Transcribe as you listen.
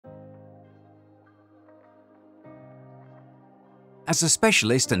As a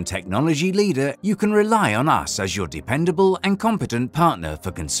specialist and technology leader, you can rely on us as your dependable and competent partner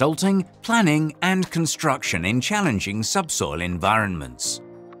for consulting, planning, and construction in challenging subsoil environments.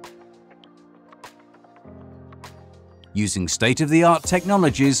 Using state-of-the-art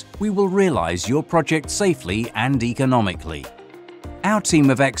technologies, we will realize your project safely and economically. Our team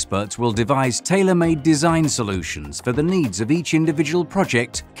of experts will devise tailor-made design solutions for the needs of each individual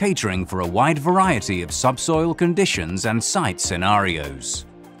project, catering for a wide variety of subsoil conditions and site scenarios.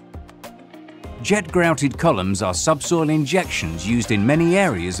 Jet-grouted columns are subsoil injections used in many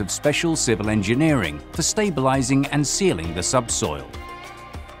areas of special civil engineering for stabilising and sealing the subsoil.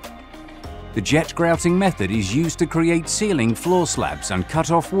 The jet grouting method is used to create sealing floor slabs and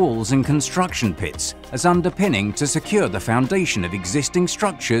cut-off walls in construction pits as underpinning to secure the foundation of existing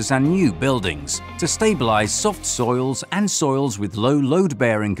structures and new buildings, to stabilise soft soils and soils with low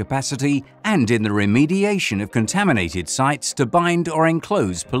load-bearing capacity, and in the remediation of contaminated sites to bind or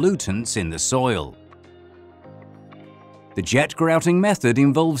enclose pollutants in the soil. The jet grouting method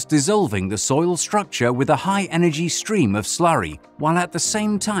involves dissolving the soil structure with a high-energy stream of slurry, while at the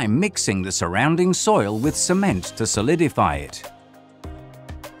same time mixing the surrounding soil with cement to solidify it.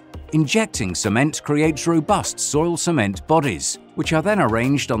 Injecting cement creates robust soil cement bodies, which are then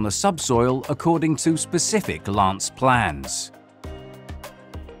arranged on the subsoil according to specific Lance plans.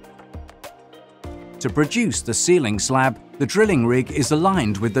 To produce the sealing slab, the drilling rig is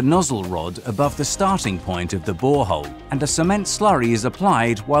aligned with the nozzle rod above the starting point of the borehole, and a cement slurry is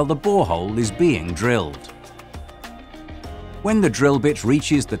applied while the borehole is being drilled. When the drill bit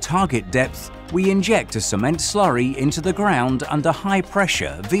reaches the target depth, we inject a cement slurry into the ground under high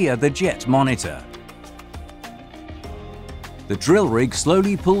pressure via the jet monitor. The drill rig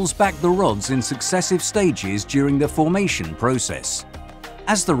slowly pulls back the rods in successive stages during the formation process.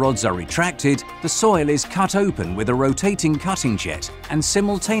 As the rods are retracted, the soil is cut open with a rotating cutting jet and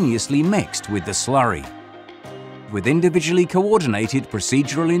simultaneously mixed with the slurry, with individually coordinated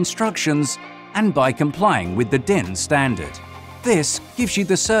procedural instructions and by complying with the DIN standard. This gives you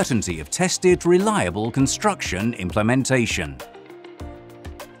the certainty of tested, reliable construction implementation.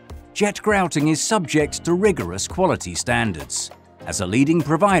 Jet grouting is subject to rigorous quality standards. As a leading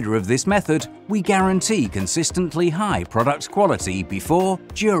provider of this method, we guarantee consistently high product quality before,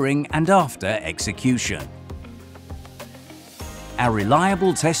 during, and after execution. Our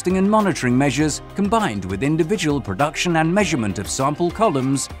reliable testing and monitoring measures, combined with individual production and measurement of sample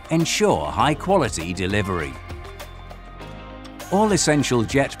columns, ensure high-quality delivery. All essential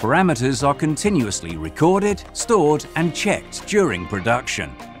jet parameters are continuously recorded, stored, and checked during production.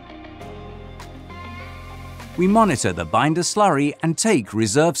 We monitor the binder slurry and take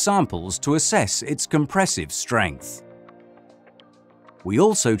reserve samples to assess its compressive strength. We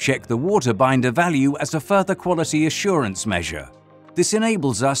also check the water binder value as a further quality assurance measure. This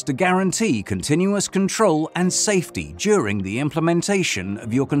enables us to guarantee continuous control and safety during the implementation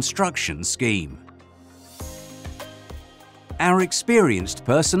of your construction scheme. Our experienced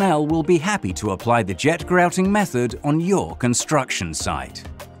personnel will be happy to apply the jet grouting method on your construction site.